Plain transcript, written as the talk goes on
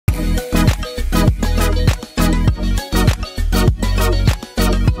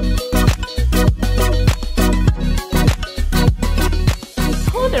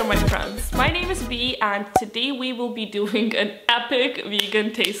today we will be doing an epic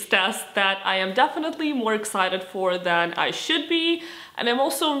vegan taste test that I am definitely more excited for than I should be. And I'm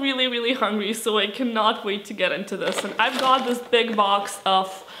also really hungry, so I cannot wait to get into this. And I've got this big box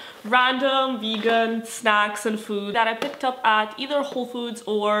of random vegan snacks and food that I picked up at either Whole Foods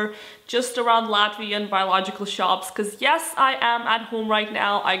or just around Latvian biological shops, because yes, I am at home right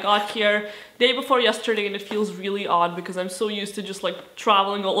now. I got here day before yesterday and it feels really odd because I'm so used to just like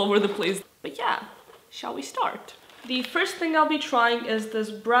traveling all over the place. But yeah, shall we start? The first thing I'll be trying is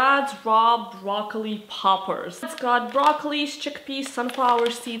this Brad's Raw Broccoli Poppers. It's got broccolis, chickpeas, sunflower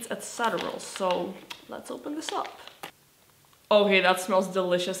seeds, etc. So let's open this up. Okay, that smells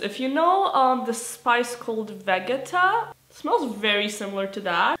delicious. If you know the spice called Vegeta, it smells very similar to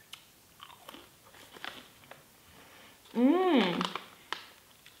that.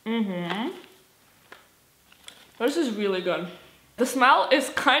 This is really good. The smell is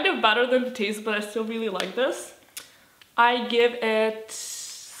kind of better than the taste, but I still really like this. I give it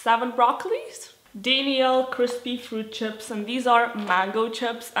 7 broccolis. Daniel crispy fruit chips, and these are mango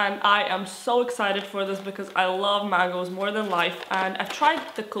chips, and I am so excited for this because I love mangoes more than life. And I've tried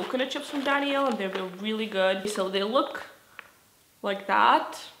the coconut chips from Daniel and they were really good. So they look like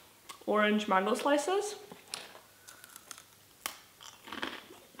that, orange mango slices.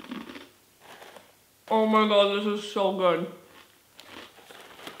 Oh my god, this is so good.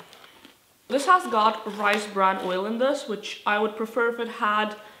 This has got rice bran oil in this, which I would prefer if it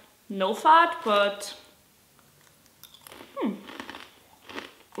had no fat, but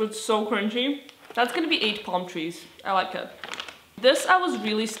it's so crunchy. That's gonna be 8 palm trees. I like it. This I was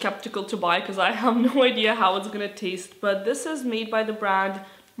really skeptical to buy because I have no idea how it's gonna taste, but this is made by the brand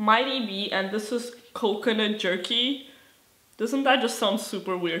Mighty Bee, and this is coconut jerky. Doesn't that just sound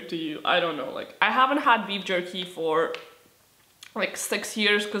super weird to you? I don't know, like I haven't had beef jerky for like 6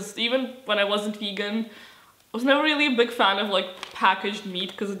 years because even when I wasn't vegan, I was never really a big fan of like packaged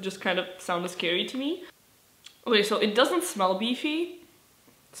meat because it just kind of sounded scary to me. Okay, so it doesn't smell beefy.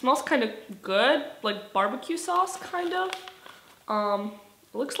 It smells kind of good, like barbecue sauce kind of.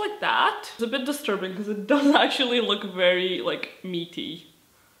 It looks like that. It's a bit disturbing because it does actually look very like meaty.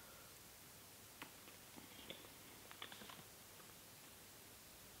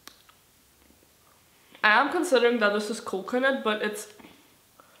 I am considering that this is coconut, but it's,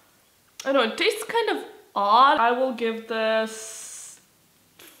 I don't know, it tastes kind of odd. I will give this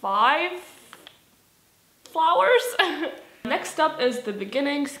 5 flowers. Next up is the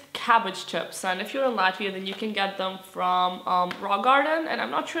Beginnings cabbage chips, and if you're in Latvia then you can get them from Raw Garden, and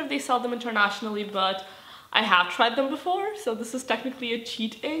I'm not sure if they sell them internationally, but I have tried them before, so this is technically a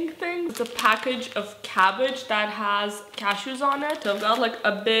cheating thing. It's a package of cabbage that has cashews on it. So I've got like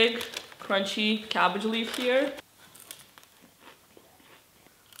a big crunchy cabbage leaf here.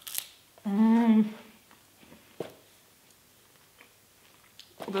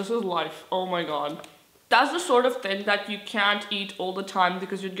 This is life. Oh my god. That's the sort of thing that you can't eat all the time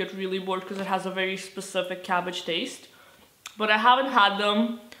because you'd get really bored because it has a very specific cabbage taste. But I haven't had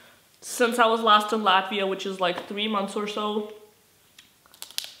them since I was last in Latvia, which is like 3 months or so.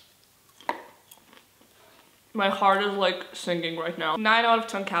 My heart is like singing right now. 9 out of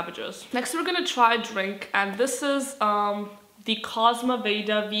 10 cabbages. Next we're gonna try a drink, and this is the Cosma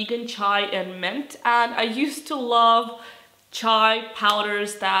Veda vegan chai and mint. And I used to love chai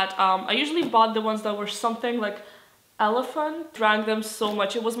powders that I usually bought the ones that were something like elephant. Drank them so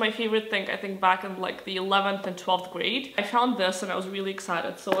much. It was my favorite thing, I think, back in like the 11th and 12th grade. I found this and I was really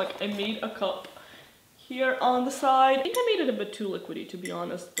excited, so like I made a cup here on the side. I think I made it a bit too liquidy, to be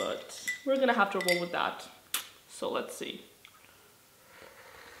honest, but we're gonna have to roll with that. So let's see.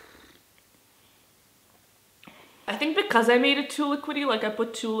 I think because I made it too liquidy, like I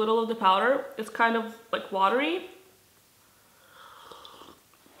put too little of the powder, it's kind of like watery.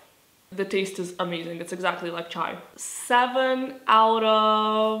 The taste is amazing. It's exactly like chai. 7 out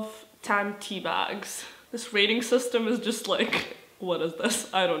of 10 tea bags. This rating system is just like, what is this?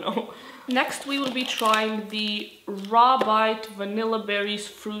 I don't know. Next we will be trying the Raw Bite Vanilla Berries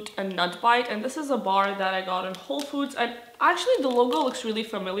Fruit and Nut Bite, and this is a bar that I got in Whole Foods, and actually the logo looks really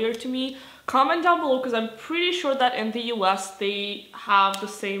familiar to me. Comment down below because I'm pretty sure that in the US they have the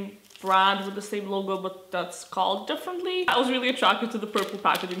same brand with the same logo, but that's called differently. I was really attracted to the purple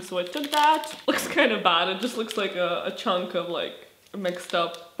packaging, so I took that. Looks kind of bad. It just looks like a chunk of like mixed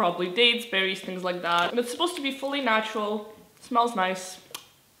up, probably dates, berries, things like that. And it's supposed to be fully natural. Smells nice.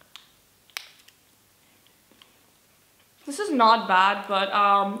 This is not bad, but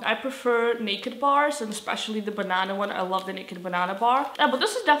I prefer naked bars, and especially the banana one. I love the naked banana bar. Yeah, but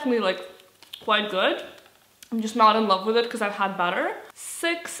this is definitely like quite good. I'm just not in love with it because I've had better.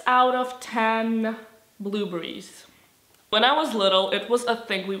 6 out of 10 blueberries. When I was little, it was a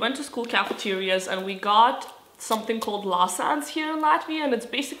thing. We went to school cafeterias and we got something called lasans here in Latvia, and it's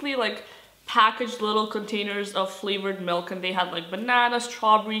basically like packaged little containers of flavored milk, and they had like banana,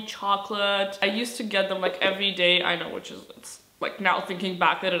 strawberry, chocolate. I used to get them like every day. I know, which is, it's like now thinking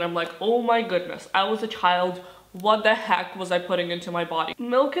back at it, I'm like, oh my goodness, I was a child. What the heck was I putting into my body?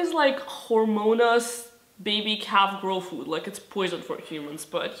 Milk is like hormonous baby calf grow food, like it's poison for humans,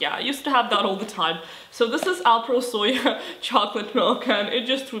 but yeah, I used to have that all the time. So this is Alpro soya chocolate milk, and it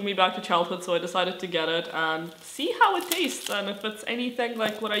just threw me back to childhood, so I decided to get it and see how it tastes and if it's anything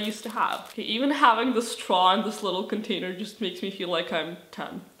like what I used to have. Okay, even having the straw in this little container just makes me feel like I'm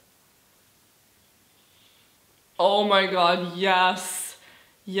 10. Oh my god, yes,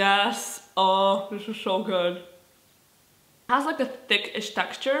 yes, oh, this is so good. It has like a thickish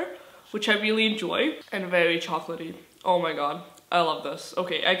texture, which I really enjoy, and very chocolatey. Oh my god, I love this.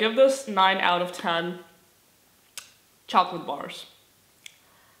 Okay, I give this 9 out of 10 chocolate bars.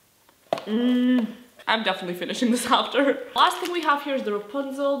 I'm definitely finishing this after. Last thing we have here is the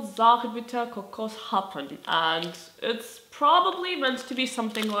Rapunzel Zartbitter Kokoshappen, and it's probably meant to be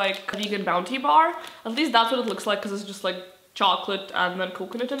something like a vegan bounty bar. At least that's what it looks like, because it's just like chocolate and then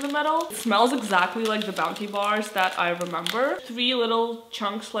coconut in the middle. It smells exactly like the bounty bars that I remember. 3 little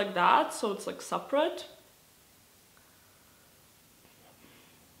chunks like that, so it's like separate.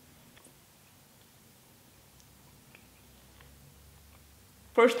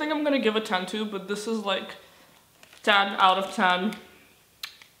 First thing I'm gonna give a 10 to, but this is like 10 out of 10.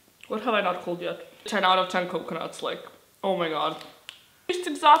 What have I not called yet? 10 out of 10 coconuts, like, oh my god. It tastes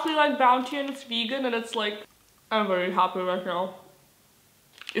exactly like bounty, and it's vegan, and it's like, I'm very happy right now.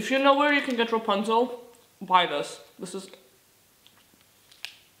 If you know where you can get Rapunzel, buy this. This is...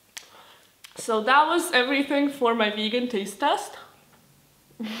 So that was everything for my vegan taste test.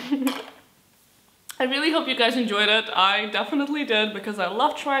 I really hope you guys enjoyed it. I definitely did, because I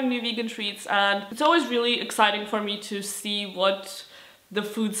love trying new vegan treats, and it's always really exciting for me to see what the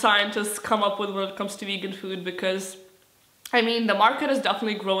food scientists come up with when it comes to vegan food, because I mean, the market is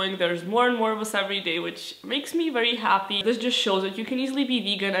definitely growing. There's more and more of us every day, which makes me very happy. This just shows that you can easily be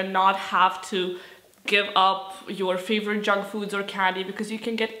vegan and not have to give up your favorite junk foods or candy, because you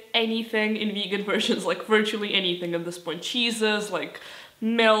can get anything in vegan versions, like virtually anything at this point. Cheeses, like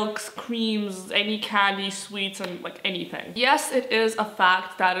milks, creams, any candy, sweets, and like anything. Yes, it is a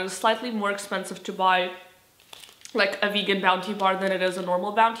fact that it is slightly more expensive to buy like a vegan bounty bar than it is a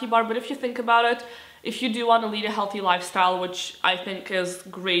normal bounty bar, but if you think about it, if you do want to lead a healthy lifestyle, which I think is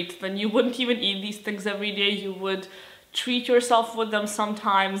great, then you wouldn't even eat these things every day. You would treat yourself with them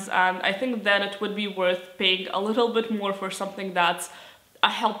sometimes, and I think then it would be worth paying a little bit more for something that's a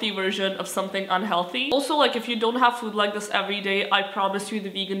healthy version of something unhealthy. Also, like, if you don't have food like this every day, I promise you the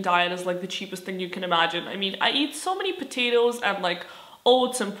vegan diet is like the cheapest thing you can imagine. I mean, I eat so many potatoes and like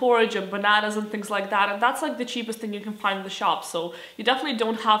oats and porridge and bananas and things like that, and that's like the cheapest thing you can find in the shop, so you definitely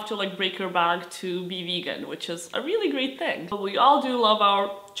don't have to like break your bank to be vegan, which is a really great thing. But we all do love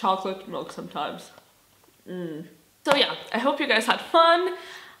our chocolate milk sometimes. So yeah, I hope you guys had fun.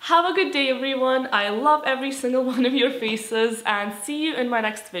 Have a good day, everyone. I love every single one of your faces, and see you in my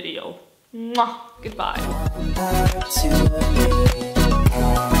next video. Mwah! Goodbye.